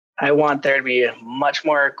I want there to be much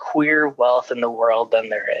more queer wealth in the world than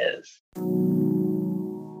there is.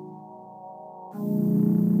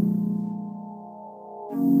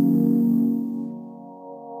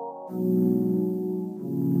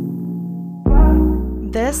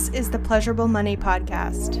 This is the Pleasurable Money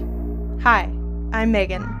Podcast. Hi, I'm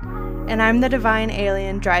Megan, and I'm the divine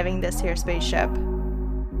alien driving this here spaceship.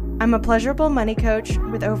 I'm a pleasurable money coach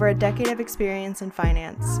with over a decade of experience in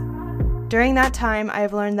finance. During that time, I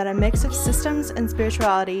have learned that a mix of systems and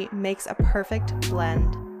spirituality makes a perfect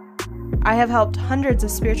blend. I have helped hundreds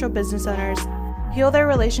of spiritual business owners heal their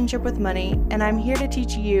relationship with money, and I'm here to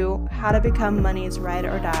teach you how to become money's ride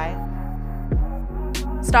or die.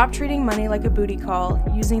 Stop treating money like a booty call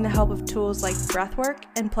using the help of tools like breathwork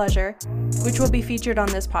and pleasure, which will be featured on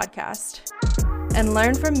this podcast. And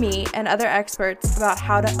learn from me and other experts about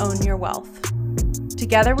how to own your wealth.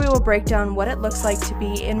 Together, we will break down what it looks like to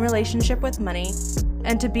be in relationship with money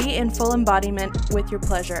and to be in full embodiment with your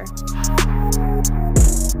pleasure.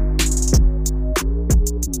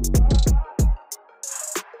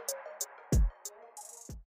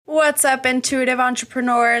 What's up, intuitive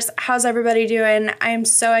entrepreneurs? How's everybody doing? I am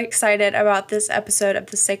so excited about this episode of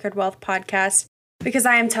the Sacred Wealth Podcast because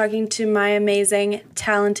I am talking to my amazing,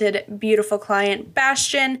 talented, beautiful client,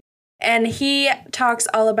 Bastian. And he talks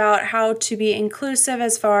all about how to be inclusive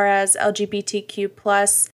as far as LGBTQ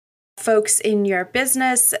plus folks in your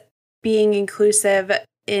business, being inclusive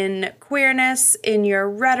in queerness, in your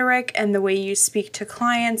rhetoric, and the way you speak to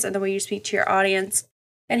clients and the way you speak to your audience.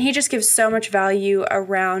 And he just gives so much value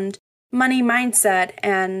around money mindset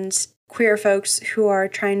and queer folks who are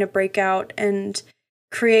trying to break out and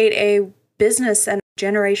create a business and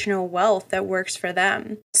generational wealth that works for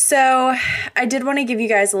them. So I did want to give you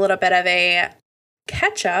guys a little bit of a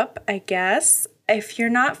catch up, I guess. If you're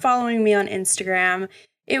not following me on Instagram,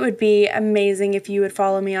 it would be amazing if you would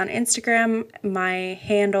follow me on Instagram. My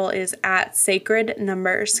handle is @sacred_co.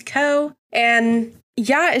 And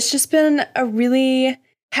yeah, it's just been a really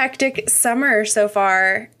hectic summer so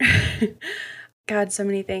far. God, so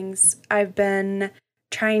many things. I've been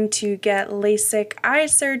trying to get LASIK eye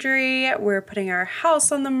surgery. We're putting our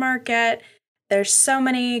house on the market. There's so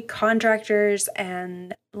many contractors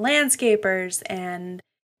and landscapers and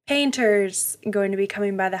painters going to be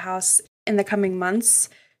coming by the house in the coming months.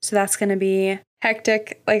 So that's going to be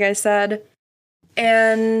hectic, like I said.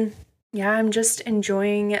 And yeah, I'm just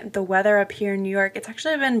enjoying the weather up here in New York. It's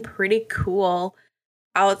actually been pretty cool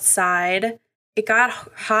outside. It got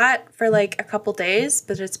hot for like a couple days,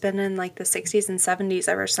 but it's been in like the 60s and 70s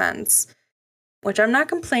ever since, which I'm not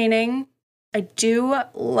complaining. I do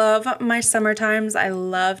love my summer times. I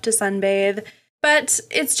love to sunbathe, but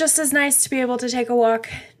it's just as nice to be able to take a walk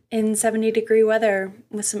in 70-degree weather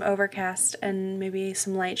with some overcast and maybe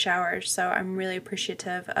some light showers. So I'm really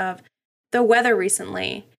appreciative of the weather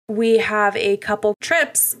recently. We have a couple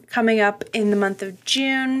trips coming up in the month of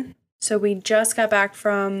June. So we just got back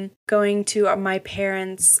from going to my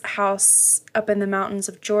parents' house up in the mountains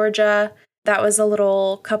of Georgia. That was a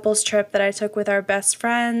little couples trip that I took with our best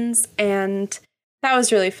friends, and that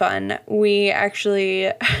was really fun. We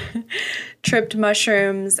actually tripped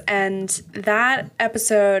mushrooms, and that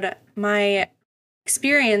episode, my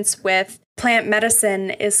experience with plant medicine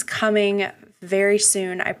is coming very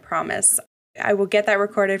soon, I promise. I will get that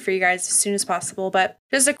recorded for you guys as soon as possible, but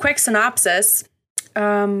just a quick synopsis.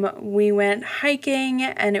 We went hiking,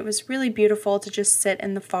 and it was really beautiful to just sit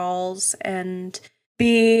in the falls and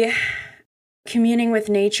be communing with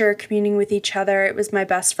nature, communing with each other. It was my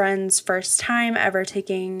best friend's first time ever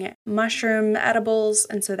taking mushroom edibles,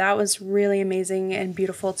 and so that was really amazing and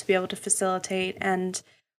beautiful to be able to facilitate and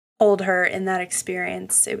hold her in that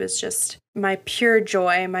experience. It was just my pure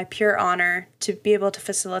joy, my pure honor to be able to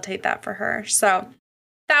facilitate that for her. So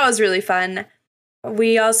that was really fun.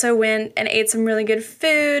 We also went and ate some really good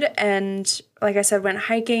food and, like I said, went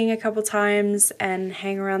hiking a couple times and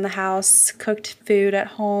hang around the house, cooked food at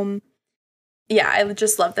home. Yeah, I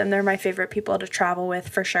just love them. They're my favorite people to travel with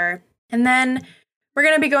for sure. And then we're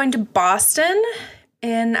going to be going to Boston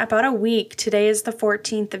in about a week. Today is the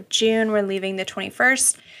 14th of June. We're leaving the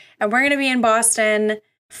 21st. And we're going to be in Boston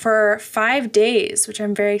for 5 days, which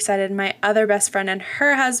I'm very excited. My other best friend and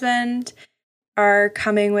her husband are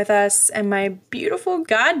coming with us, and my beautiful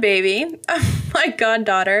god baby, my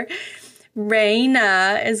goddaughter,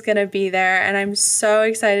 Raina, is going to be there, and I'm so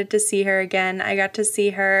excited to see her again. I got to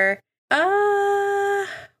see her,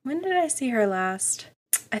 when did I see her last?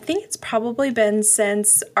 I think it's probably been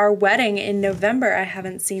since our wedding in November. I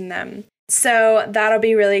haven't seen them. So that'll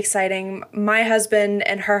be really exciting. My husband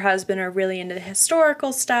and her husband are really into the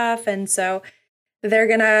historical stuff, and so they're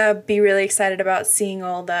going to be really excited about seeing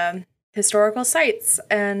all the historical sites.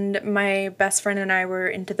 And my best friend and I were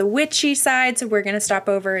into the witchy side, so we're going to stop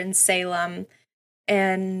over in Salem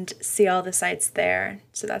and see all the sites there.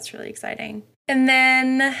 So that's really exciting. And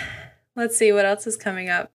then let's see what else is coming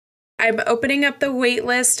up. I'm opening up the wait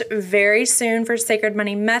list very soon for Sacred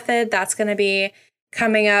Money Method. That's going to be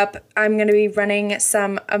coming up. I'm going to be running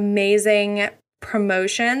some amazing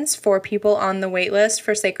promotions for people on the wait list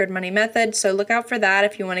for Sacred Money Method. So look out for that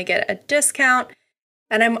if you want to get a discount.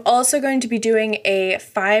 And I'm also going to be doing a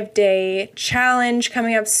 5-day challenge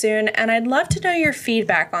coming up soon. And I'd love to know your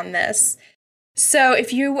feedback on this. So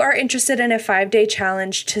if you are interested in a 5-day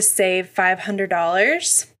challenge to save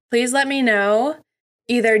 $500, please let me know.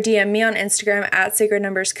 Either DM me on Instagram at Sacred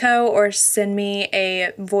Numbers Co. or send me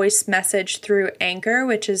a voice message through Anchor,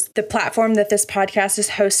 which is the platform that this podcast is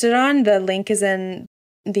hosted on. The link is in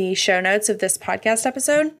the show notes of this podcast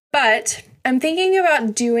episode. But I'm thinking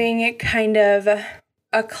about doing kind of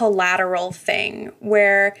a collateral thing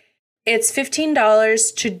where it's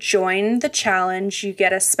 $15 to join the challenge. You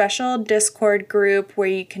get a special Discord group where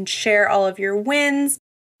you can share all of your wins.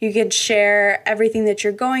 You can share everything that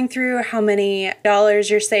you're going through, how many dollars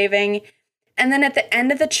you're saving. And then at the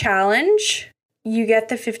end of the challenge, you get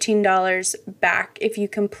the $15 back if you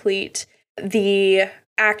complete the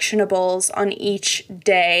actionables on each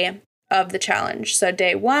day of the challenge. So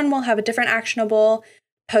day 1, we'll have a different actionable,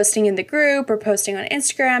 posting in the group or posting on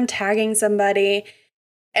Instagram, tagging somebody.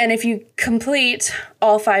 And if you complete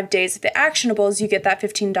all 5 days of the actionables, you get that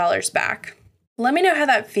 $15 back. Let me know how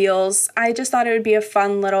that feels. I just thought it would be a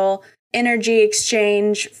fun little energy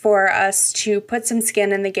exchange for us to put some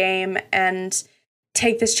skin in the game and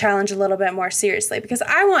take this challenge a little bit more seriously, because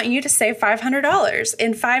I want you to save $500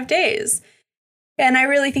 in 5 days. And I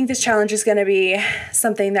really think this challenge is going to be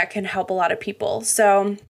something that can help a lot of people.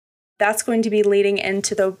 So that's going to be leading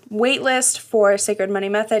into the wait list for Sacred Money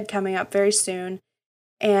Method coming up very soon.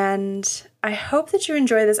 And I hope that you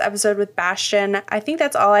enjoy this episode with Bastian. I think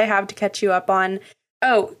that's all I have to catch you up on.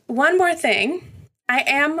 Oh, one more thing. I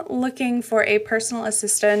am looking for a personal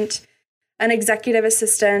assistant, an executive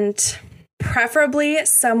assistant, preferably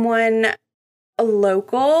someone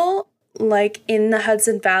local, like in the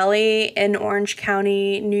Hudson Valley in Orange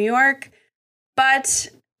County, New York. But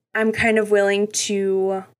I'm kind of willing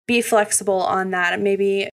to be flexible on that.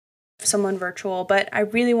 Maybe someone virtual, but I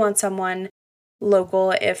really want someone local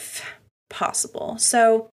if possible.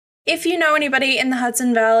 So if you know anybody in the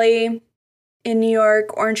Hudson Valley in New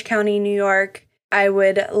York, Orange County, New York, I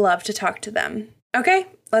would love to talk to them. Okay,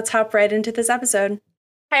 let's hop right into this episode.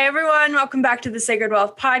 Hi, everyone. Welcome back to the Sacred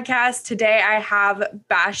Wealth Podcast. Today, I have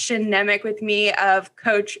Bastian Nemec with me of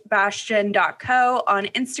CoachBastian.co on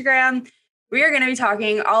Instagram. We are going to be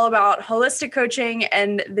talking all about holistic coaching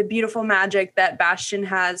and the beautiful magic that Bastian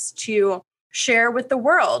has to share with the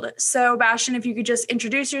world. So, Bastian, if you could just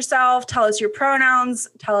introduce yourself, tell us your pronouns,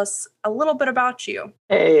 tell us a little bit about you.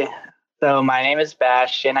 Hey, so my name is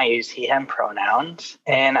Bastian. I use he, him pronouns,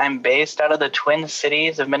 and I'm based out of the Twin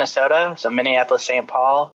Cities of Minnesota, so Minneapolis, St.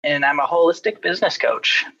 Paul, and I'm a holistic business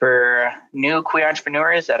coach for new queer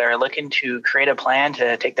entrepreneurs that are looking to create a plan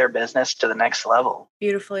to take their business to the next level.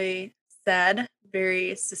 Beautifully said.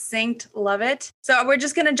 Very succinct. Love it. So we're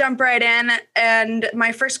just going to jump right in. And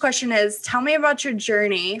my first question is, tell me about your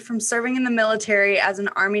journey from serving in the military as an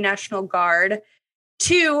Army National Guard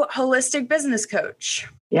to holistic business coach.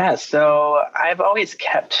 Yeah, so I've always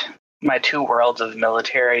kept my two worlds of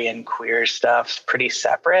military and queer stuff pretty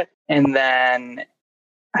separate. And then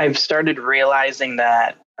I've started realizing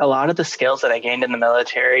that a lot of the skills that I gained in the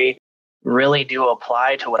military really do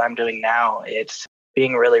apply to what I'm doing now. It's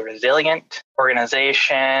being really resilient,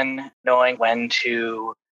 organization, knowing when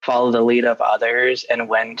to follow the lead of others and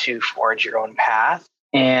when to forge your own path.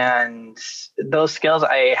 And those skills,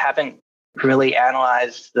 I haven't really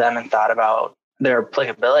analyzed them and thought about their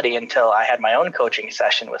applicability until I had my own coaching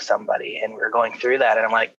session with somebody and we were going through that. And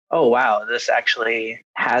I'm like, oh, wow, this actually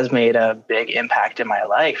has made a big impact in my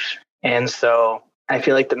life. And so I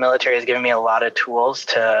feel like the military has given me a lot of tools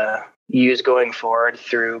to use going forward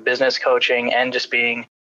through business coaching and just being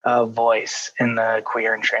a voice in the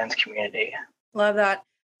queer and trans community. Love that.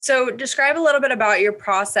 So describe a little bit about your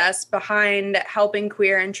process behind helping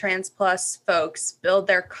queer and trans plus folks build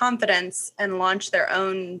their confidence and launch their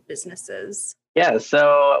own businesses. Yeah,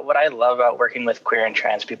 so what I love about working with queer and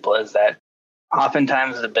trans people is that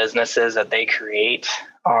oftentimes the businesses that they create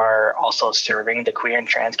are also serving the queer and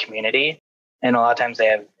trans community. And a lot of times they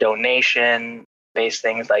have donation-based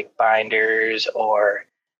things like binders or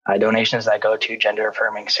donations that go to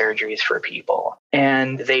gender-affirming surgeries for people.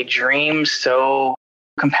 And they dream so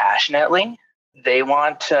compassionately they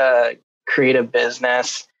want to create a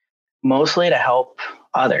business mostly to help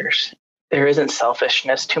others. There isn't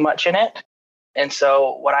selfishness too much in it. And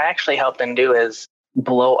so what I actually help them do is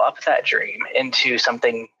blow up that dream into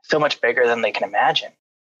something so much bigger than they can imagine.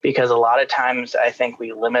 Because a lot of times I think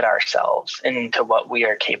we limit ourselves into what we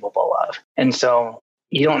are capable of. And so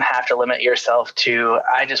you don't have to limit yourself to,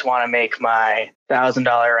 I just want to make my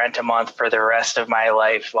 $1,000 rent a month for the rest of my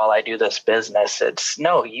life while I do this business. It's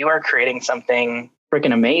no, you are creating something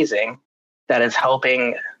freaking amazing that is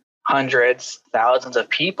helping hundreds, thousands of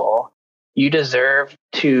people. You deserve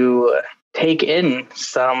to take in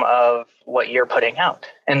some of what you're putting out.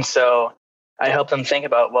 And so I help them think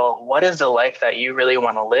about, well, what is the life that you really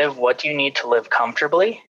want to live? What do you need to live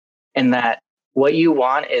comfortably? And that what you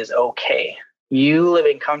want is okay. You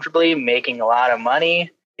living comfortably, making a lot of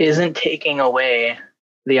money isn't taking away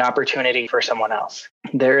the opportunity for someone else.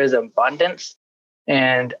 There is abundance,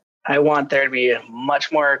 and I want there to be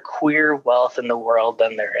much more queer wealth in the world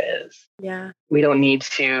than there is. Yeah. We don't need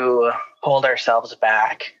to hold ourselves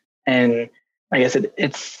back. And I guess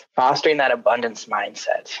it's fostering that abundance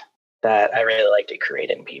mindset that I really like to create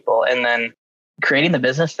in people. And then creating the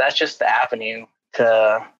business, that's just the avenue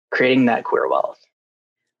to creating that queer wealth.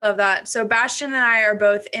 Love that. So Bastian and I are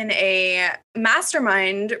both in a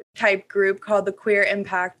mastermind type group called the Queer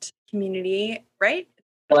Impact Community, right?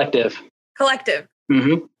 Collective.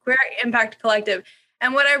 Mm-hmm. Queer Impact Collective.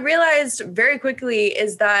 And what I realized very quickly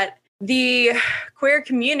is that the queer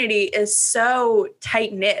community is so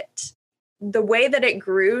tight-knit. The way that it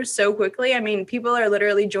grew so quickly, I mean, people are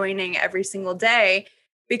literally joining every single day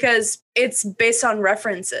because it's based on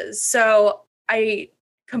references. So I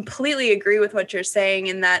completely agree with what you're saying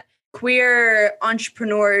in that queer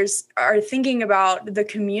entrepreneurs are thinking about the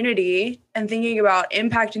community and thinking about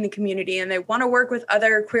impacting the community, and they want to work with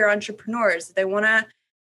other queer entrepreneurs. They want to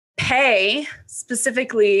pay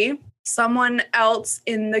specifically someone else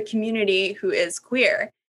in the community who is queer.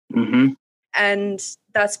 Mm-hmm. And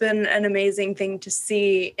that's been an amazing thing to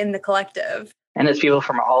see in the collective. And it's people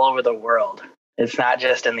from all over the world. It's not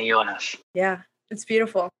just in the US. Yeah, it's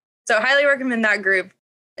beautiful. So I highly recommend that group.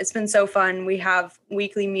 It's been so fun. We have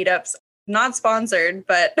weekly meetups, not sponsored,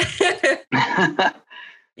 but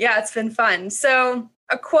yeah, it's been fun. So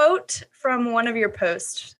a quote from one of your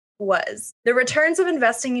posts was, "The returns of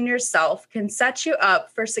investing in yourself can set you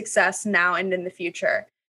up for success now and in the future."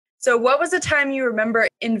 So what was a time you remember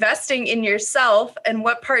investing in yourself, and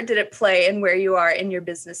what part did it play in where you are in your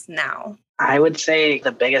business now? I would say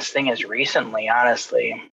the biggest thing is recently,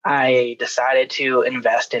 honestly. I decided to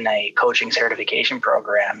invest in a coaching certification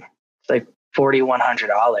program. It's like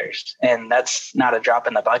 $4,100, and that's not a drop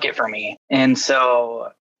in the bucket for me. And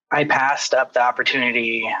so I passed up the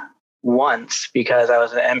opportunity once because I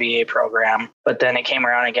was in an MBA program, but then it came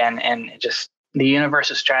around again, and it just, the universe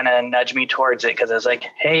was trying to nudge me towards it because I was like,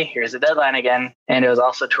 hey, here's the deadline again. And it was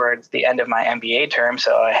also towards the end of my MBA term.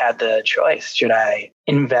 So I had the choice. Should I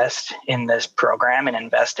invest in this program and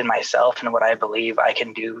invest in myself and what I believe I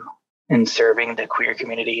can do in serving the queer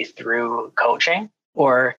community through coaching,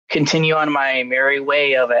 or continue on my merry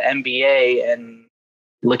way of an MBA and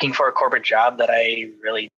looking for a corporate job that I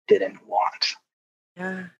really didn't want?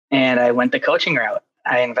 Yeah. And I went the coaching route.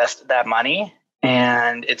 I invested that money,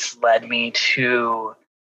 and it's led me to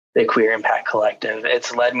the Queer Impact Collective.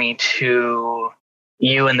 It's led me to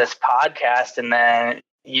you in this podcast, and then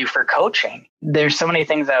you for coaching. There's so many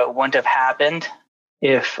things that wouldn't have happened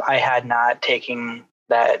if I had not taken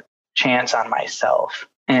that chance on myself.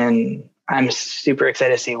 And I'm super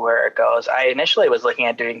excited to see where it goes. I initially was looking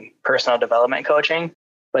at doing personal development coaching,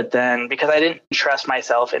 but then because I didn't trust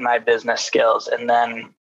myself in my business skills, and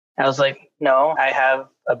then I was like, no, I have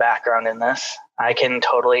a background in this. I can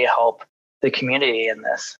totally help the community in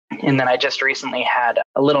this. And then I just recently had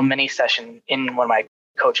a little mini session in one of my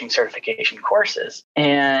coaching certification courses.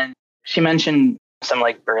 And she mentioned some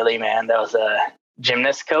like burly man that was a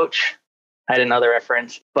gymnast coach. I didn't know the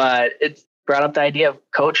reference, but it brought up the idea of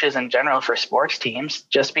coaches in general for sports teams,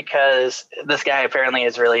 just because this guy apparently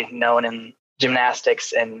is really known in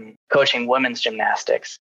gymnastics and coaching women's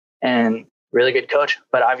gymnastics. And really good coach,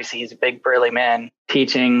 but obviously he's a big burly man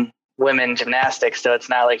teaching women gymnastics. So it's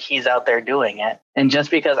not like he's out there doing it. And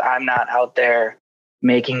just because I'm not out there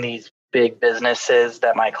making these big businesses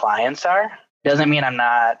that my clients are, doesn't mean I'm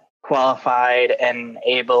not qualified and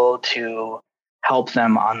able to help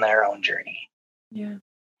them on their own journey. Yeah.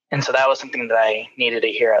 And so that was something that I needed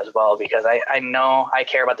to hear as well, because I know I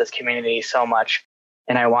care about this community so much,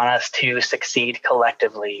 and I want us to succeed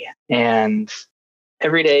collectively. And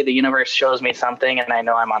every day the universe shows me something, and I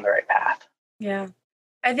know I'm on the right path. Yeah.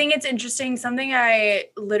 I think it's interesting. Something I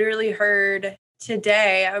literally heard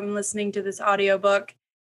today, I'm listening to this audiobook,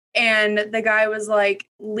 and the guy was like,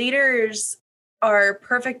 leaders are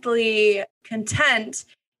perfectly content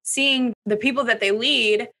seeing the people that they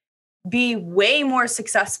lead be way more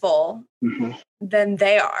successful than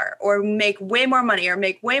they are, or make way more money, or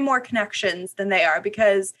make way more connections than they are,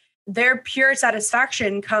 because their pure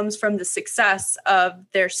satisfaction comes from the success of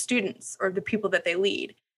their students or the people that they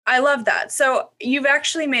lead. I love that. So you've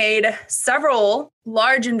actually made several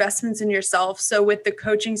large investments in yourself. So with the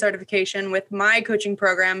coaching certification, with my coaching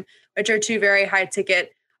program, which are two very high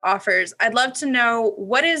ticket offers, I'd love to know,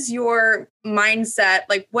 what is your mindset?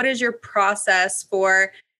 Like, what is your process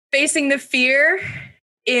for facing the fear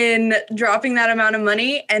in dropping that amount of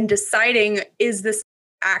money and deciding, is this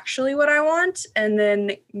actually what I want? And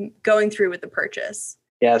then going through with the purchase.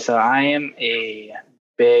 Yeah, so I am a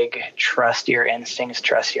big trust your instincts,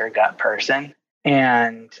 trust your gut person.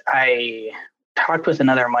 And I talked with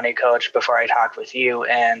another money coach before I talked with you,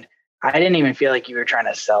 and I didn't even feel like you were trying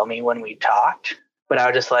to sell me when we talked, but I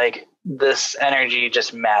was just like, this energy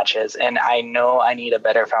just matches. And I know I need a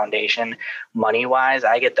better foundation money wise.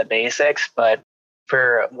 I get the basics, but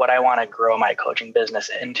for what I want to grow my coaching business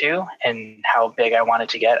into and how big I want it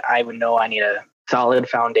to get, I would know I need a solid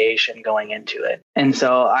foundation going into it. And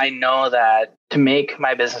so I know that to make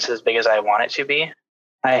my business as big as I want it to be,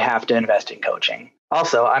 I have to invest in coaching.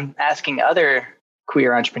 Also, I'm asking other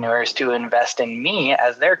queer entrepreneurs to invest in me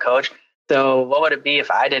as their coach. So what would it be if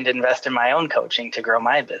I didn't invest in my own coaching to grow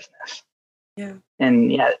my business? Yeah. And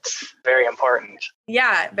yeah, it's very important.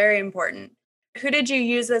 Yeah, very important. Who did you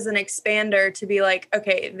use as an expander to be like,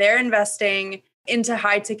 okay, they're investing into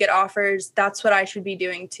high ticket offers, that's what I should be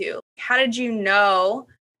doing too? How did you know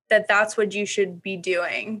that that's what you should be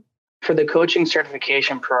doing? For the coaching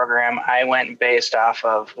certification program, I went based off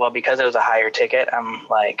of, well, because it was a higher ticket, I'm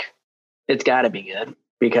like, it's got to be good,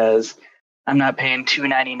 because I'm not paying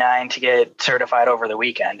 $299 to get certified over the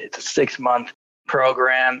weekend. It's a 6-month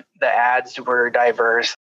program. The ads were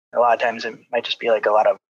diverse. A lot of times it might just be like a lot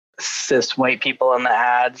of cis white people in the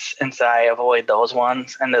ads, and so I avoid those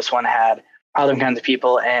ones. And this one had other kinds of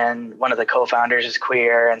people, and one of the co-founders is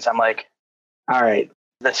queer, and so I'm like, all right,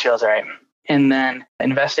 this feels right. And then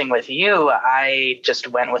investing with you, I just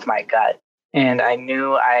went with my gut, and I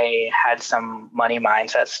knew I had some money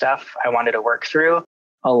mindset stuff I wanted to work through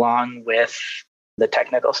along with the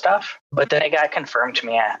technical stuff. But then it got confirmed to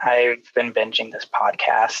me. I've been binging this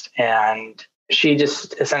podcast, and she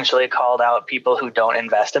just essentially called out people who don't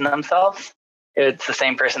invest in themselves. It's the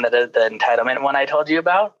same person that did the entitlement one I told you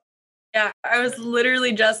about. Yeah, I was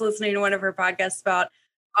literally just listening to one of her podcasts about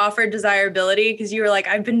offer desirability, because you were like,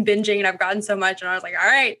 I've been binging and I've gotten so much. And I was like, all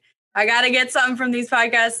right, I got to get something from these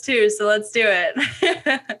podcasts too. So let's do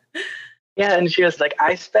it. Yeah. And she was like,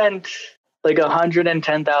 I spent like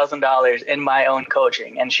 $110,000 in my own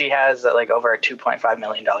coaching. And she has like over a $2.5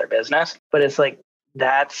 million business. But it's like,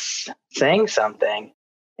 that's saying something.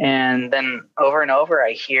 And then over and over,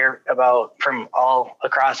 I hear about from all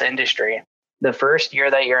across the industry, the first year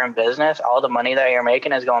that you're in business, all the money that you're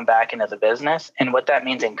making is going back into the business. And what that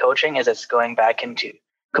means in coaching is it's going back into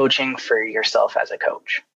coaching for yourself as a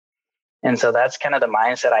coach. And so that's kind of the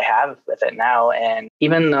mindset I have with it now. And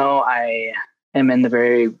even though I am in the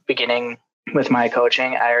very beginning with my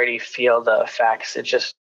coaching, I already feel the effects. It's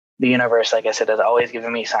just the universe, like I said, has always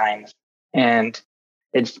given me signs. And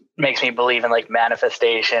it makes me believe in like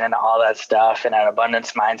manifestation and all that stuff, and an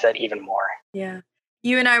abundance mindset even more. Yeah.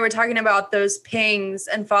 You and I were talking about those pings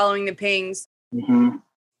and following the pings. Mm-hmm.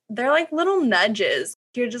 They're like little nudges.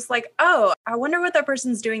 You're just like, oh, I wonder what that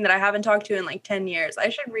person's doing that I haven't talked to in like 10 years. I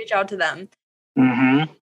should reach out to them.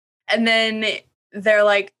 Mm-hmm. And then they're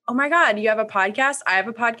like, oh my God, you have a podcast? I have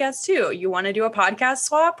a podcast too. You want to do a podcast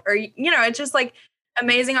swap? Or, it's just like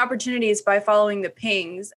amazing opportunities by following the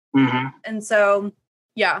pings. Mm-hmm. And so,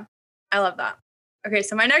 yeah, I love that. Okay,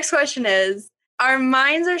 so my next question is, our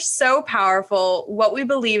minds are so powerful. What we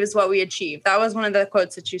believe is what we achieve. That was one of the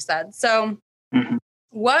quotes that you said. So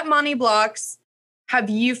what money blocks have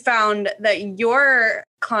you found that your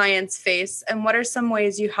clients face, and what are some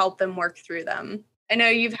ways you help them work through them? I know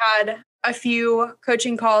you've had a few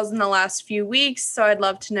coaching calls in the last few weeks, so I'd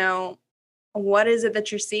love to know, what is it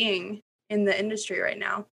that you're seeing in the industry right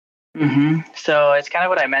now? So it's kind of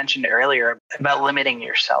what I mentioned earlier about limiting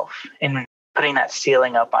yourself and putting that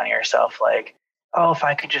ceiling up on yourself. Like, oh, if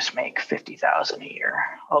I could just make $50,000 a year,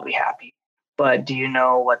 I'll be happy. But do you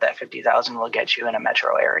know what that $50,000 will get you in a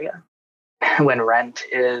metro area? When rent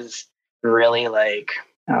is really like,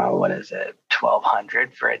 what is it,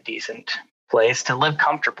 $1,200 for a decent place to live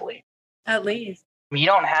comfortably? At least. You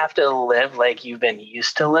don't have to live like you've been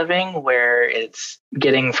used to living, where it's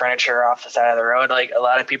getting furniture off the side of the road. Like a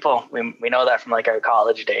lot of people, we know that from like our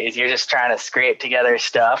college days. You're just trying to scrape together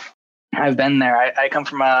stuff. I've been there. I come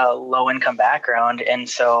from a low income background. And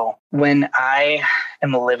so when I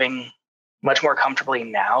am living much more comfortably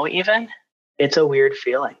now, even, it's a weird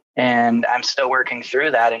feeling. And I'm still working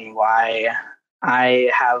through that and why I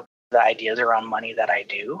have the ideas around money that I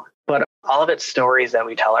do. But all of it's stories that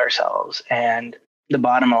we tell ourselves. And the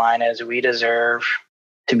bottom line is we deserve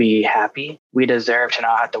to be happy. We deserve to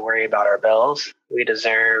not have to worry about our bills. We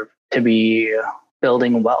deserve to be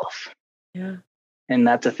building wealth. Yeah. And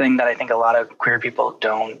that's a thing that I think a lot of queer people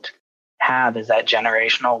don't have, is that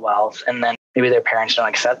generational wealth. And then maybe their parents don't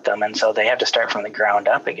accept them. And so they have to start from the ground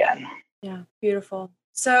up again. Yeah, beautiful.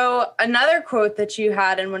 So another quote that you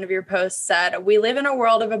had in one of your posts said, "We live in a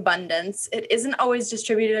world of abundance. It isn't always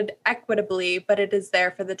distributed equitably, but it is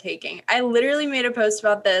there for the taking." I literally made a post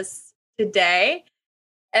about this today,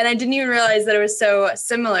 and I didn't even realize that it was so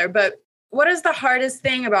similar. But what is the hardest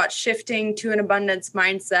thing about shifting to an abundance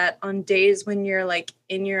mindset on days when you're like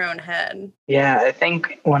in your own head? Yeah, I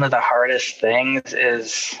think one of the hardest things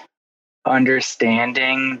is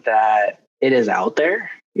understanding that it is out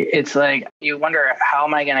there. It's like you wonder, how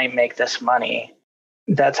am I going to make this money?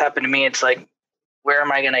 That's happened to me. It's like, where am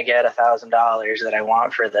I going to get $1,000 that I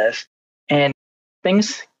want for this? And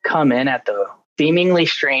things come in at the seemingly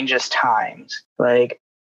strangest times. Like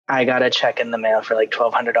I got a check in the mail for like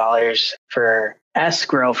 $1,200 for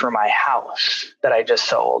escrow for my house that I just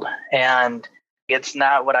sold. And it's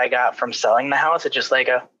not what I got from selling the house. It's just like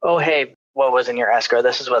oh, hey, what was in your escrow?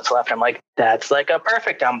 This is what's left. I'm like, that's like a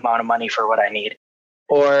perfect amount of money for what I need.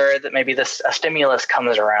 Or that maybe a stimulus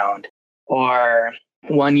comes around. Or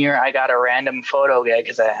one year I got a random photo gig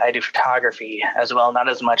because I do photography as well, not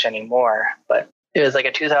as much anymore, but it was like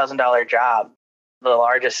a $2,000 job, the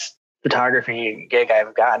largest photography gig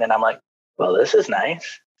I've gotten. And I'm like, well, this is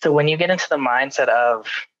nice. So when you get into the mindset of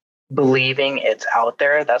believing it's out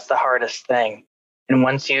there, that's the hardest thing. And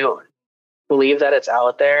once you believe that it's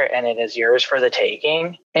out there and it is yours for the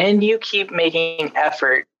taking, and you keep making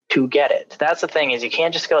effort to get it. That's the thing, is you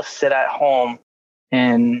can't just go sit at home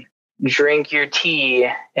and drink your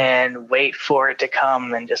tea and wait for it to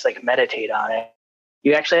come and just like meditate on it.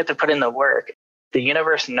 You actually have to put in the work. The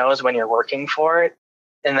universe knows when you're working for it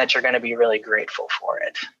and that you're going to be really grateful for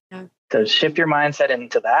it. Yeah. So shift your mindset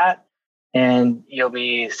into that and you'll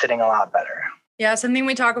be sitting a lot better. Yeah, something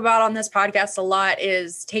we talk about on this podcast a lot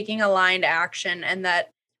is taking aligned action, and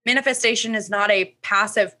that manifestation is not a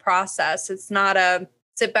passive process. It's not a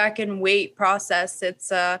sit back and wait process.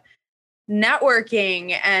 It's a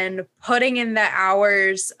networking and putting in the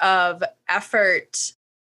hours of effort.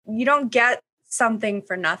 You don't get something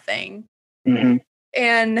for nothing. Mm-hmm.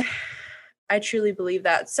 And I truly believe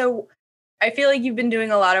that. So I feel like you've been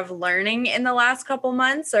doing a lot of learning in the last couple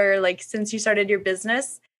months, or like since you started your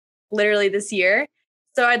business, literally this year.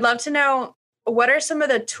 So I'd love to know, what are some of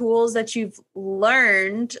the tools that you've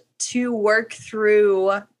learned to work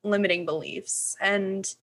through limiting beliefs, and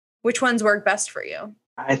which ones work best for you?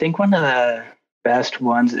 I think one of the best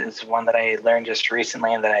ones is one that I learned just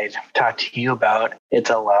recently and that I talked to you about. It's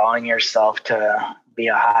allowing yourself to be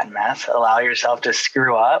a hot mess, allow yourself to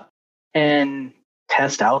screw up and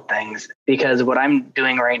test out things. Because what I'm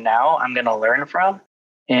doing right now, I'm going to learn from.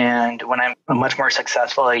 And when I'm much more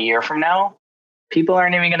successful a year from now, people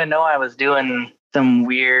aren't even going to know I was doing some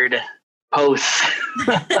weird posts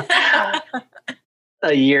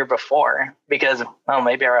a year before, because, well,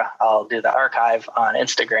 maybe I'll do the archive on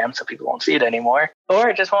Instagram so people won't see it anymore, or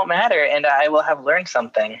it just won't matter and I will have learned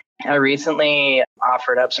something. I recently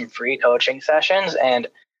offered up some free coaching sessions and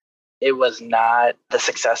it was not the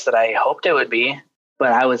success that I hoped it would be,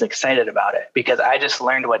 but I was excited about it because I just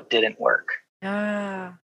learned what didn't work.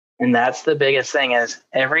 Ah. And that's the biggest thing, is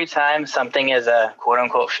every time something is a quote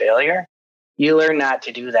unquote failure, you learn not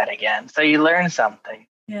to do that again. So you learn something.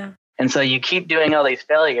 Yeah. And so you keep doing all these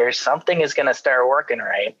failures, something is going to start working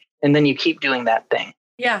right. And then you keep doing that thing.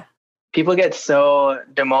 Yeah. People get so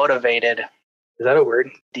demotivated. Is that a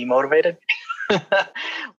word? Demotivated?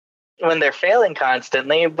 When they're failing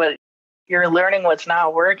constantly, but you're learning what's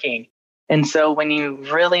not working. And so when you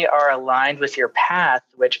really are aligned with your path,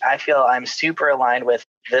 which I feel I'm super aligned with,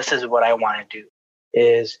 this is what I want to do,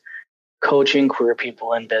 is coaching queer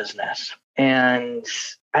people in business. And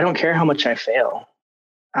I don't care how much I fail.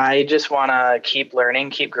 I just want to keep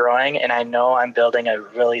learning, keep growing. And I know I'm building a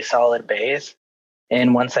really solid base.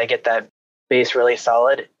 And once I get that base really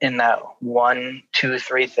solid in that 1, 2,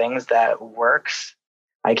 3 things that works,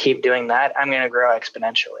 I keep doing that, I'm going to grow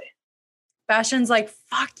exponentially. Bastion's like,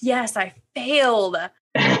 fuck yes, I failed.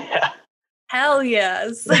 Hell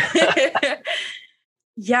yes.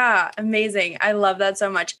 Yeah, amazing. I love that so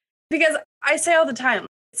much because I say all the time,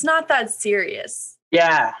 it's not that serious.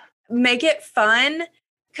 Yeah. Make it fun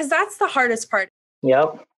because that's the hardest part.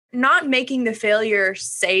 Yep. Not making the failure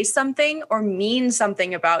say something or mean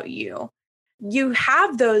something about you. You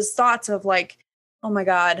have those thoughts of like, oh my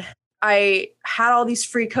God, I had all these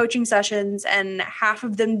free coaching sessions and half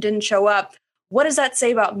of them didn't show up. What does that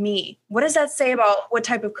say about me? What does that say about what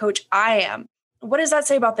type of coach I am? What does that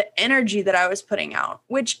say about the energy that I was putting out?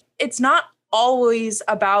 Which it's not always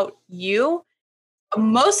about you.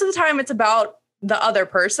 Most of the time, it's about the other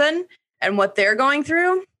person and what they're going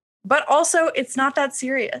through. But also, it's not that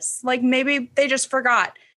serious. Like maybe they just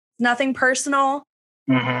forgot. Nothing personal.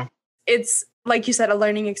 Mm-hmm. It's like you said, a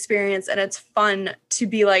learning experience. And it's fun to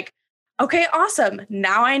be like, okay, awesome.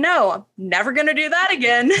 Now I know. I'm never going to do that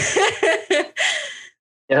again.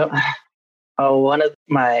 Yep. Oh, one of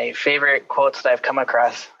my favorite quotes that I've come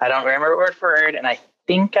across, I don't remember word for word, and I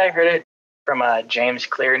think I heard it from a James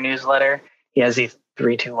Clear newsletter. He has these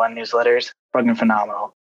 321 newsletters, fucking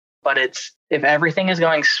phenomenal. But it's, if everything is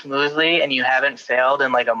going smoothly and you haven't failed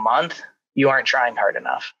in like a month, you aren't trying hard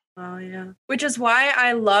enough. Oh, yeah. Which is why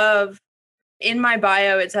I love, in my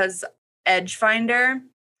bio, it says Edge Finder.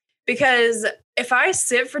 Because if I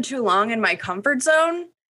sit for too long in my comfort zone,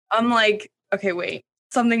 I'm like, okay, wait,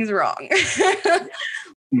 something's wrong.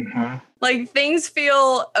 Mm-hmm. Like things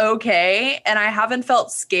feel okay and I haven't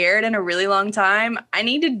felt scared in a really long time. I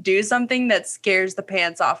need to do something that scares the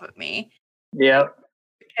pants off of me. Yep.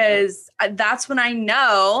 Because that's when I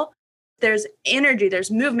know there's energy,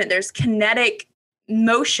 there's movement, there's kinetic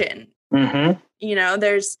motion. Mm-hmm. You know,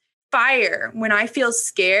 there's fire when I feel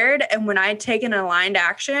scared and when I take an aligned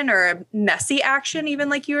action or a messy action, even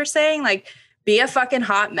like you were saying, like be a fucking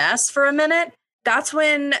hot mess for a minute. That's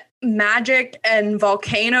when magic and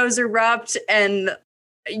volcanoes erupt and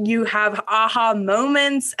you have aha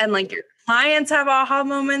moments and like your clients have aha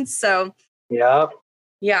moments. So Yep.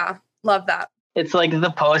 yeah, love that. It's like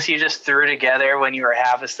the post you just threw together when you were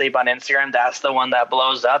half asleep on Instagram. That's the one that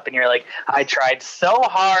blows up and you're like, I tried so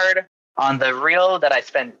hard on the reel that I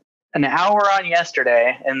spent an hour on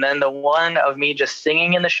yesterday. And then the one of me just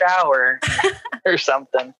singing in the shower or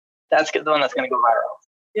something. That's the one that's going to go viral.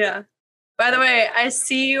 Yeah. By the way, I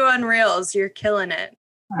see you on Reels. You're killing it.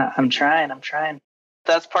 I'm trying.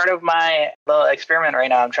 That's part of my little experiment right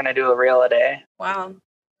now. I'm trying to do a reel a day. Wow.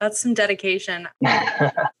 That's some dedication.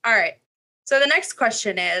 All right. So the next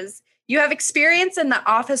question is, you have experience in the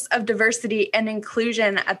Office of Diversity and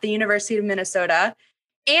Inclusion at the University of Minnesota,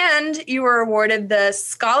 and you were awarded the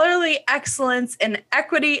Scholarly Excellence in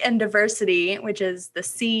Equity and Diversity, which is the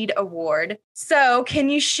SEED Award. So can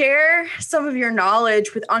you share some of your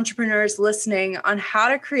knowledge with entrepreneurs listening on how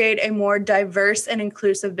to create a more diverse and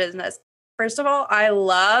inclusive business? First of all, I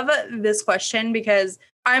love this question because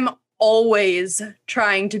I'm always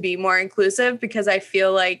trying to be more inclusive because I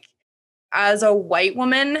feel like as a white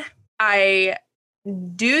woman, I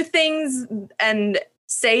do things and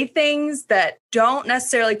say things that don't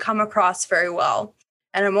necessarily come across very well.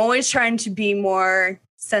 And I'm always trying to be more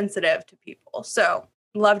sensitive to people. So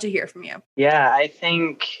love to hear from you. Yeah, I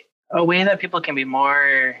think a way that people can be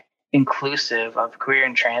more inclusive of queer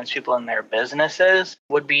and trans people in their businesses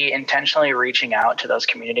would be intentionally reaching out to those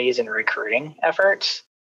communities and recruiting efforts,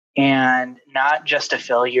 and not just to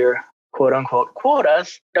fill your quote unquote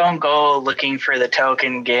quotas. Don't go looking for the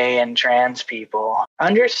token gay and trans people.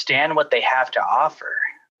 Understand what they have to offer.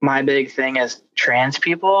 My big thing is trans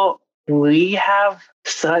people, we have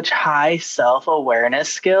such high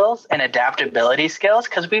self-awareness skills and adaptability skills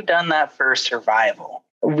because we've done that for survival.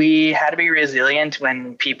 We had to be resilient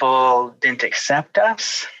when people didn't accept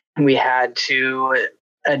us. We had to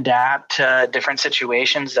adapt to different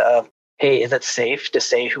situations of, hey, is it safe to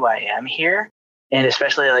say who I am here? And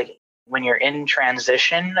especially like when you're in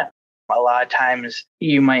transition, a lot of times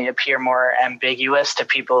you might appear more ambiguous to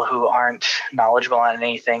people who aren't knowledgeable on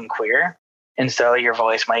anything queer. And so your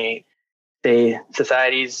voice might say,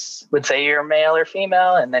 societies would say you're male or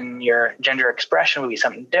female, and then your gender expression would be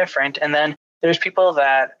something different. And then there's people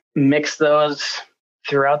that mix those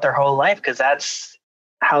throughout their whole life because that's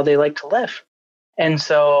how they like to live. And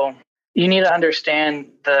so you need to understand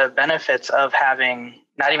the benefits of having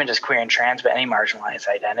not even just queer and trans, but any marginalized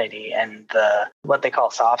identity and what they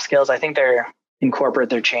call soft skills. I think in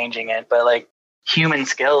corporate, they're changing it, but like human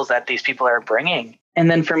skills that these people are bringing.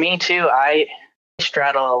 And then for me too, I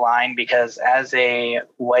straddle a line because as a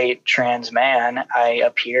white trans man, I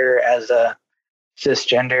appear as a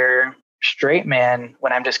cisgender straight man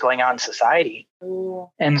when I'm just going out in society. Ooh.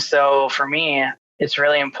 And so for me, it's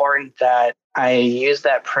really important that I use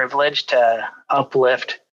that privilege to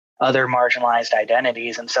uplift other marginalized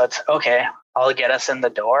identities. And so it's okay, I'll get us in the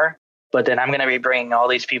door, but then I'm going to be bringing all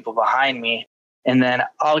these people behind me. And then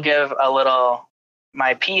I'll give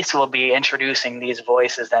my piece will be introducing these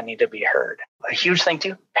voices that need to be heard. A huge thing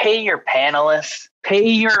too, pay your panelists, pay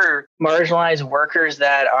your marginalized workers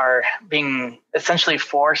that are being essentially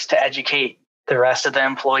forced to educate the rest of the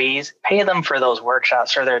employees, pay them for those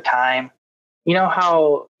workshops, for their time. You know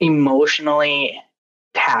how emotionally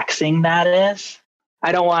taxing that is?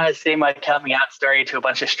 I don't want to say my coming out story to a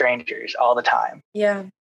bunch of strangers all the time. Yeah.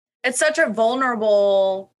 It's such a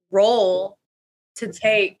vulnerable role to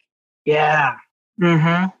take. Yeah.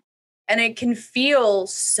 Mm-hmm. And it can feel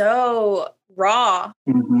so raw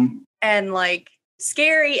and like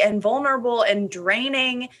scary and vulnerable and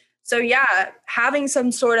draining. So yeah, having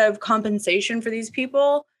some sort of compensation for these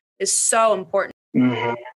people is so important.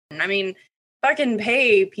 I mean, fucking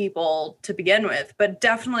pay people to begin with, but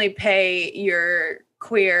definitely pay your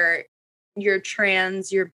queer, your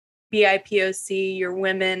trans, your BIPOC, your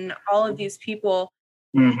women, all of these people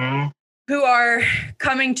who are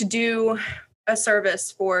coming to do a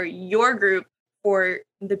service for your group, for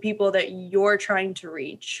the people that you're trying to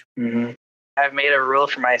reach. I've made a rule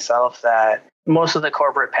for myself that most of the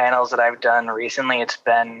corporate panels that I've done recently, it's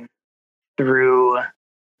been through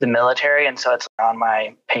the military, and so it's on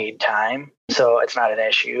my paid time, so it's not an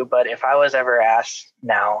issue. But if I was ever asked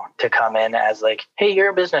now to come in as like, hey, you're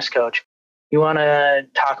a business coach, you want to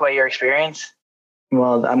talk about your experience?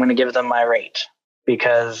 Well, I'm going to give them my rate,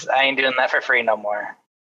 because I ain't doing that for free no more.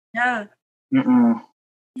 Yeah. I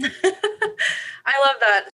love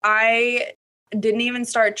that. I didn't even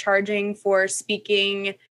start charging for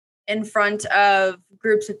speaking in front of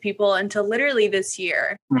groups of people until literally this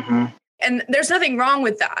year. And there's nothing wrong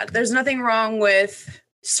with that. There's nothing wrong with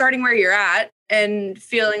starting where you're at and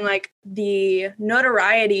feeling like the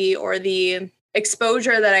notoriety or the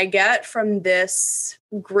exposure that I get from this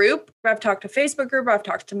group. I've talked to Facebook group, I've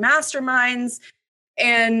talked to masterminds,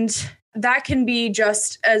 and that can be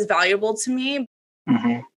just as valuable to me.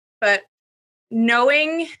 But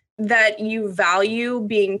knowing that you value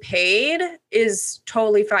being paid is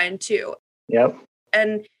totally fine too. Yep.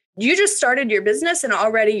 And you just started your business and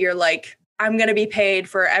already you're like, I'm going to be paid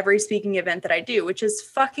for every speaking event that I do, which is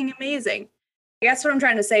fucking amazing. I guess what I'm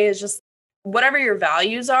trying to say is just whatever your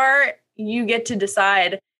values are, you get to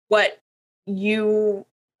decide what you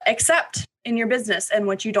accept in your business and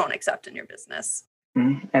what you don't accept in your business.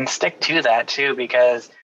 And stick to that too, because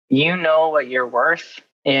you know what you're worth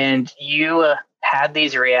and you had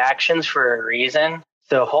these reactions for a reason.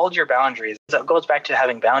 So hold your boundaries. So it goes back to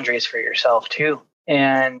having boundaries for yourself too.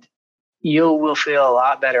 And you will feel a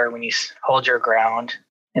lot better when you hold your ground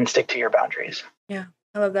and stick to your boundaries. Yeah,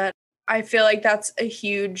 I love that. I feel like that's a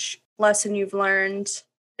huge lesson you've learned,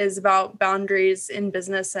 is about boundaries in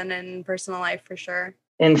business and in personal life for sure.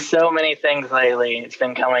 In so many things lately, it's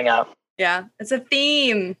been coming up. Yeah, it's a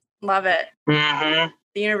theme. Love it. The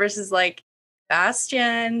universe is like,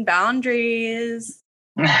 Bastian, boundaries.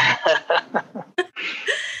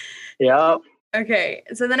 Yep. Okay,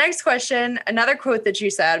 so the next question, another quote that you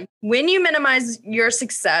said, when you minimize your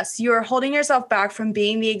success, you are holding yourself back from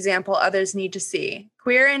being the example others need to see.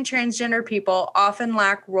 Queer and transgender people often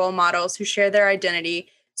lack role models who share their identity,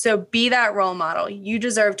 so be that role model. You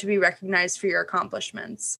deserve to be recognized for your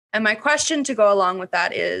accomplishments. And my question to go along with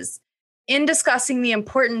that is, in discussing the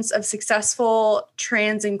importance of successful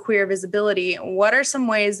trans and queer visibility, what are some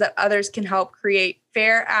ways that others can help create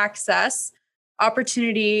fair access,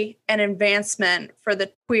 opportunity, and advancement for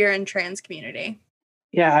the queer and trans community?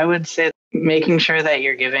 Yeah, I would say making sure that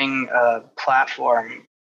you're giving a platform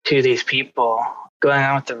to these people. Going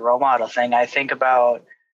on with the role model thing, I think about,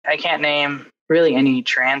 I can't name really any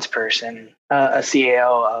trans person, a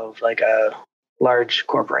CEO of like a large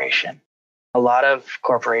corporation. A lot of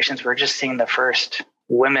corporations, we're just seeing the first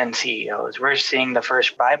women CEOs. We're seeing the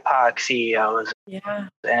first BIPOC CEOs. Yeah.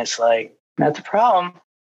 And it's like, that's a problem,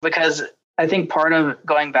 because I think part of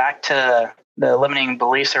going back to the limiting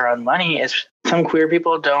beliefs around money is some queer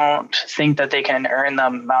people don't think that they can earn the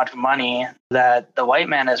amount of money that the white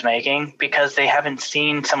man is making because they haven't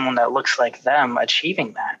seen someone that looks like them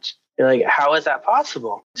achieving that. They're like, how is that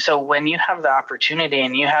possible? So when you have the opportunity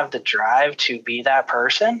and you have the drive to be that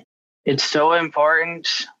person, it's so important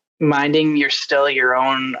minding your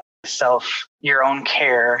own self, your own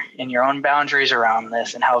care and your own boundaries around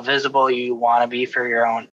this and how visible you want to be for your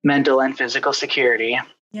own mental and physical security.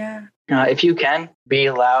 Yeah. If you can, be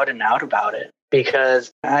loud and out about it.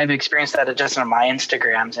 because I've experienced that just on my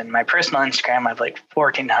Instagrams. And my personal Instagram, I have like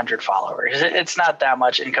 1,400 followers. It's not that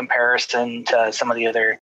much in comparison to some of the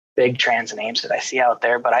other big trans names that I see out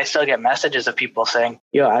there, but I still get messages of people saying,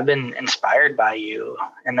 yo, I've been inspired by you.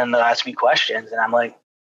 And then they'll ask me questions. And I'm like,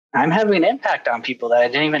 I'm having an impact on people that I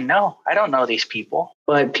didn't even know. I don't know these people,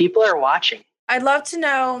 but people are watching. I'd love to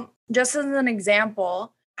know, just as an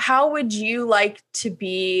example, how would you like to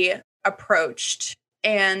be approached?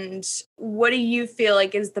 And what do you feel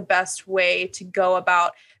like is the best way to go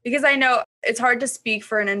about? Because I know it's hard to speak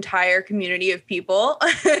for an entire community of people.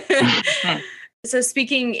 So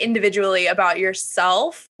speaking individually about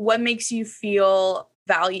yourself, what makes you feel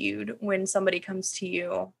valued when somebody comes to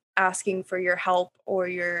you asking for your help or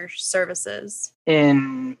your services?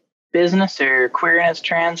 In business or queerness,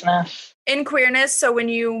 transness? In queerness. So when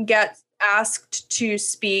you get asked to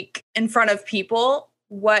speak in front of people,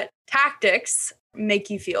 what tactics make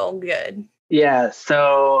you feel good? Yeah.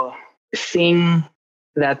 So seeing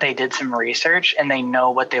that they did some research and they know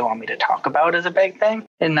what they want me to talk about is a big thing.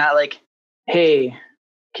 And not like, hey,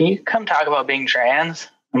 can you come talk about being trans?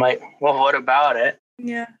 I'm like, well, what about it?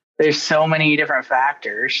 Yeah. There's so many different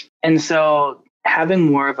factors. And so having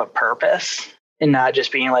more of a purpose and not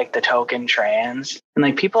just being like the token trans. And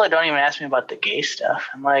like people that don't even ask me about the gay stuff.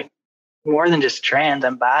 I'm like, more than just trans,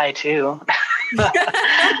 I'm bi too.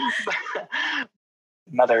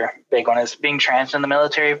 Another big one is being trans in the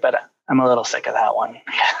military, but I'm a little sick of that one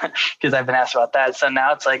because I've been asked about that. So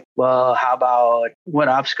now it's like, well, how about what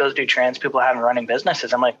obstacles do trans people have in running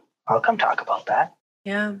businesses? I'm like, I'll come talk about that.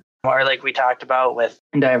 Yeah. Or like we talked about with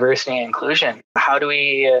diversity and inclusion, how do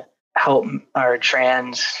we help our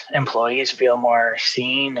trans employees feel more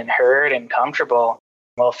seen and heard and comfortable?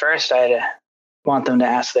 Well, first I'd want them to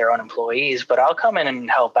ask their own employees, but I'll come in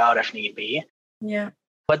and help out if need be. Yeah.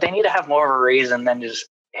 But they need to have more of a reason than just,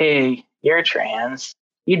 hey, you're trans.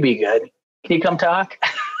 You'd be good. Can you come talk?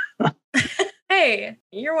 Hey,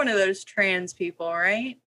 you're one of those trans people,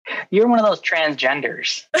 right? You're one of those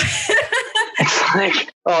transgenders. It's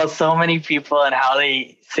like, oh, so many people and how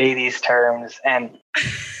they say these terms. And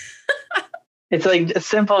it's like a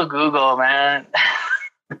simple Google, man.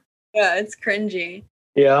 Yeah, it's cringy.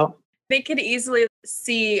 Yeah. They could easily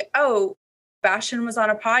see, oh, Bastian was on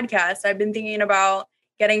a podcast. I've been thinking about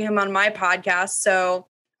getting him on my podcast. So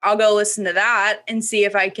I'll go listen to that and see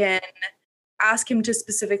if I can ask him to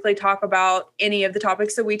specifically talk about any of the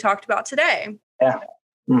topics that we talked about today. Yeah.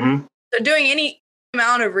 Mm-hmm. So doing any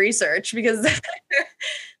amount of research because...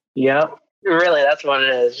 Yep. Really, that's what it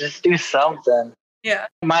is. Just do something. Yeah.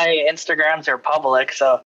 My Instagrams are public,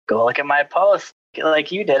 so go look at my posts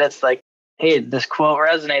like you did. It's like, hey, this quote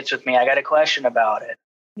resonates with me. I got a question about it.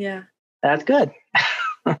 Yeah. That's good.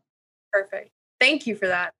 Perfect. Thank you for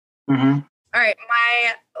that. Mm-hmm. All right.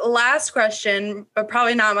 My last question, but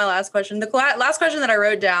probably not my last question. The last question that I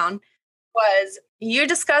wrote down was, you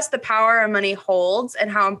discussed the power our money holds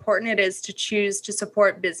and how important it is to choose to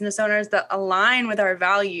support business owners that align with our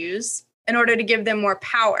values in order to give them more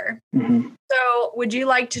power. Mm-hmm. So would you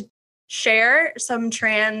like to share some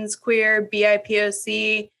trans, queer,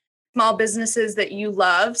 BIPOC small businesses that you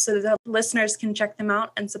love so that the listeners can check them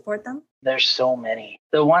out and support them? There's so many.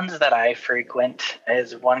 The ones that I frequent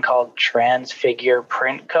is one called Transfigure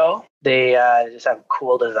Print Co. They just have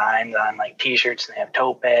cool designs on like t-shirts, and they have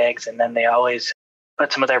tote bags, and then they always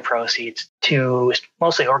put some of their proceeds to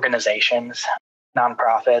mostly organizations,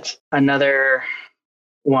 nonprofits. Another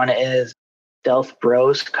one is Stealth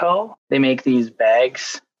Bros Co. They make these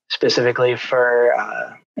bags specifically for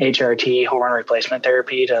HRT, hormone replacement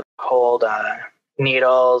therapy, to hold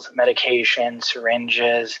needles, medication,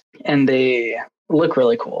 syringes, and they look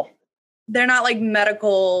really cool. They're not like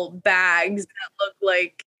medical bags that look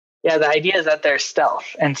like... Yeah, the idea is that they're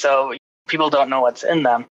stealth, and so people don't know what's in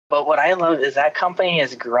them. But what I love is that company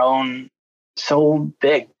has grown so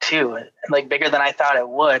big too, like bigger than I thought it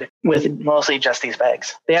would, with mostly just these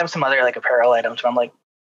bags. They have some other like apparel items, but I'm like,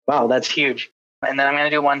 wow, that's huge. And then I'm going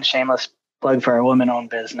to do one shameless plug for a woman-owned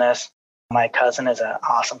business. My cousin is an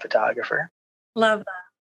awesome photographer. Love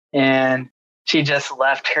that. And she just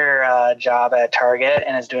left her job at Target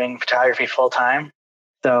and is doing photography full-time.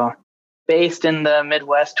 So based in the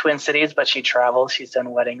Midwest Twin Cities, but she travels. She's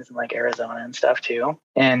done weddings in like Arizona and stuff too.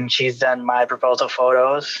 And she's done my proposal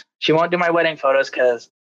photos. She won't do my wedding photos because,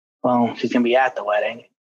 well, she's going to be at the wedding.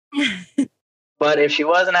 But if she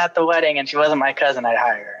wasn't at the wedding and she wasn't my cousin, I'd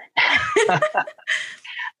hire her.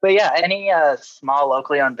 But yeah, any small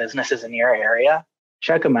locally owned businesses in your area,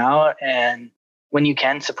 check them out. And when you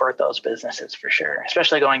can, support those businesses for sure,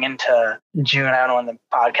 especially going into June. I don't know when the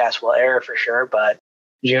podcast will air for sure, but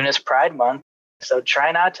June is Pride Month. So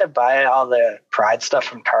try not to buy all the Pride stuff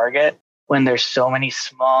from Target when there's so many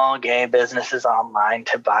small gay businesses online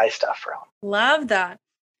to buy stuff from. Love that.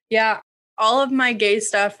 Yeah. All of my gay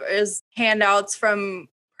stuff is handouts from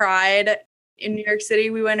Pride in New York City.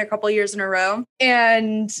 We went a couple years in a row.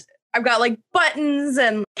 And I've got like buttons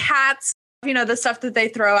and hats, the stuff that they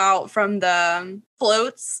throw out from the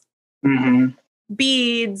floats,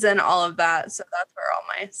 beads and all of that. So that's where all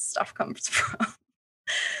my stuff comes from.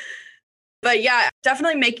 But yeah,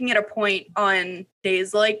 definitely making it a point on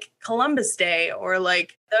days like Columbus Day or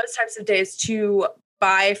like those types of days to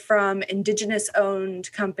buy from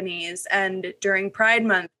Indigenous-owned companies, and during Pride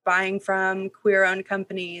Month, buying from queer-owned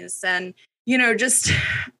companies, and, just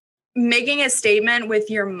making a statement with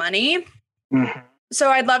your money. So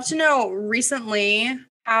I'd love to know recently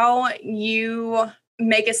how you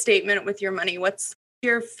make a statement with your money. What's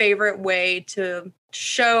your favorite way to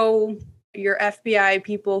show your FBI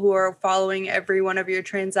people who are following every one of your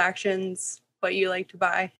transactions what you like to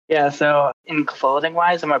buy? Yeah, so in clothing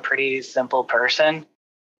wise, I'm a pretty simple person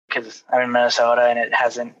because I'm in Minnesota and it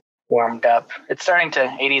hasn't warmed up. It's starting to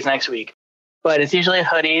 80s next week, but it's usually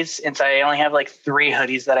hoodies. And so I only have like 3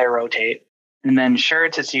 hoodies that I rotate. And then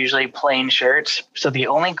shirts, it's usually plain shirts. So the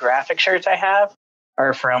only graphic shirts I have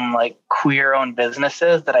are from like queer owned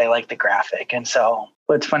businesses that I like the graphic. And so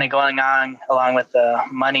what's funny going on along with the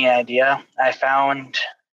money idea, I found,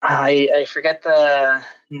 I forget the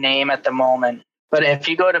name at the moment, but if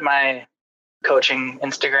you go to my coaching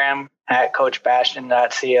Instagram at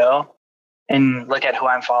coachbastion.co and look at who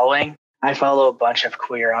I'm following, I follow a bunch of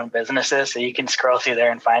queer owned businesses. So you can scroll through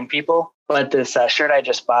there and find people. But this shirt I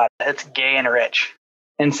just bought, it's gay and rich.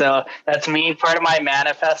 And so that's me, part of my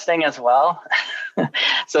manifesting as well.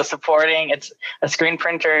 So supporting, it's a screen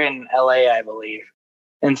printer in LA, I believe.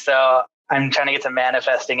 And so I'm trying to get some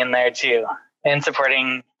manifesting in there too, and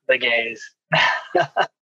supporting the gays.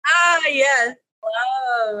 Yes.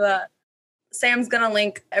 Love. Sam's going to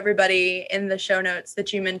link everybody in the show notes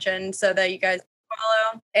that you mentioned so that you guys can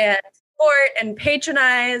follow and support and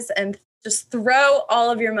patronize and just throw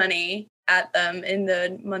all of your money at them in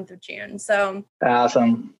the month of June. So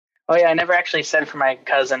awesome. Oh yeah, I never actually said for my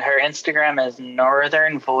cousin, her Instagram is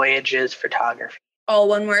Northern Voyages Photography. All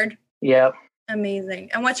one word? Yep.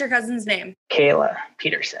 Amazing. And what's your cousin's name? Kayla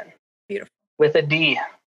Peterson. Beautiful. With a D.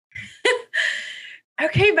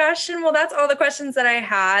 Okay, Bastian. Well, that's all the questions that I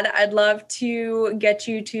had. I'd love to get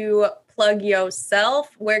you to plug yourself.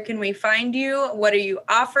 Where can we find you? What are you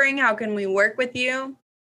offering? How can we work with you?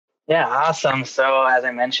 Yeah, awesome. So as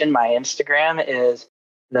I mentioned, my Instagram is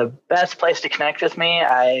the best place to connect with me.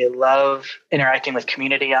 I love interacting with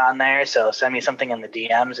community on there. So send me something in the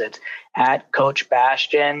DMs. It's at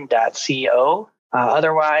coachbastion.co.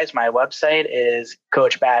 Otherwise, my website is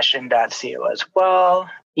coachbastion.co as well.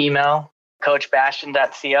 Email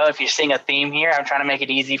coachbastion.co. If you're seeing a theme here, I'm trying to make it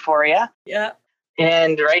easy for you. Yeah.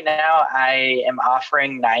 And right now I am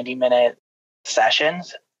offering 90-minute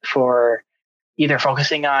sessions for either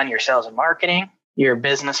focusing on your sales and marketing, your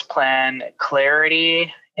business plan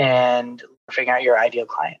clarity, and figuring out your ideal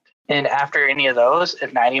client. And after any of those,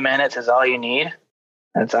 if 90 minutes is all you need,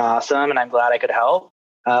 that's awesome. And I'm glad I could help.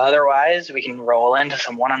 Otherwise, we can roll into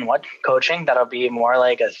some one-on-one coaching. That'll be more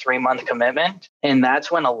like a 3-month commitment. And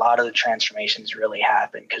that's when a lot of the transformations really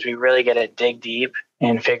happen, because we really get to dig deep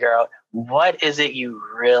and figure out what is it you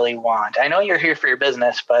really want. I know you're here for your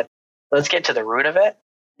business, but let's get to the root of it.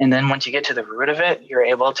 And then once you get to the root of it, you're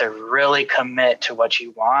able to really commit to what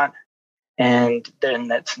you want. And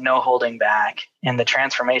then it's no holding back. And the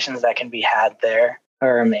transformations that can be had there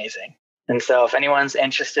are amazing. And so if anyone's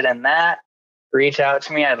interested in that, reach out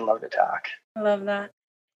to me. I'd love to talk. I love that.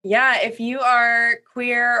 Yeah, if you are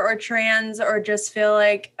queer or trans or just feel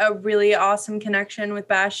like a really awesome connection with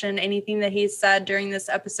Bastian, anything that he's said during this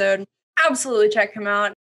episode, absolutely check him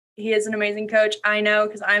out. He is an amazing coach. I know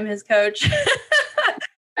because I'm his coach.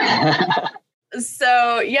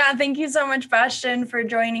 So yeah, thank you so much, Bastian, for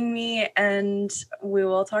joining me, and we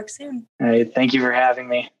will talk soon. All right, thank you for having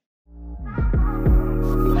me.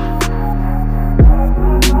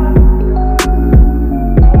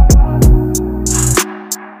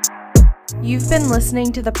 You've been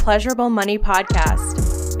listening to the Pleasurable Money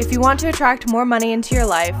Podcast. If you want to attract more money into your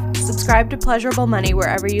life, subscribe to Pleasurable Money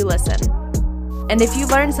wherever you listen. And if you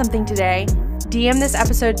learned something today, DM this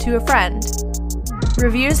episode to a friend.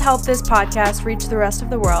 Reviews help this podcast reach the rest of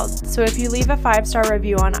the world, so if you leave a 5-star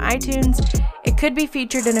review on iTunes, it could be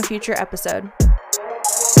featured in a future episode.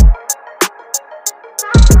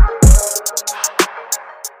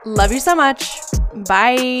 Love you so much.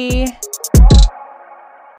 Bye.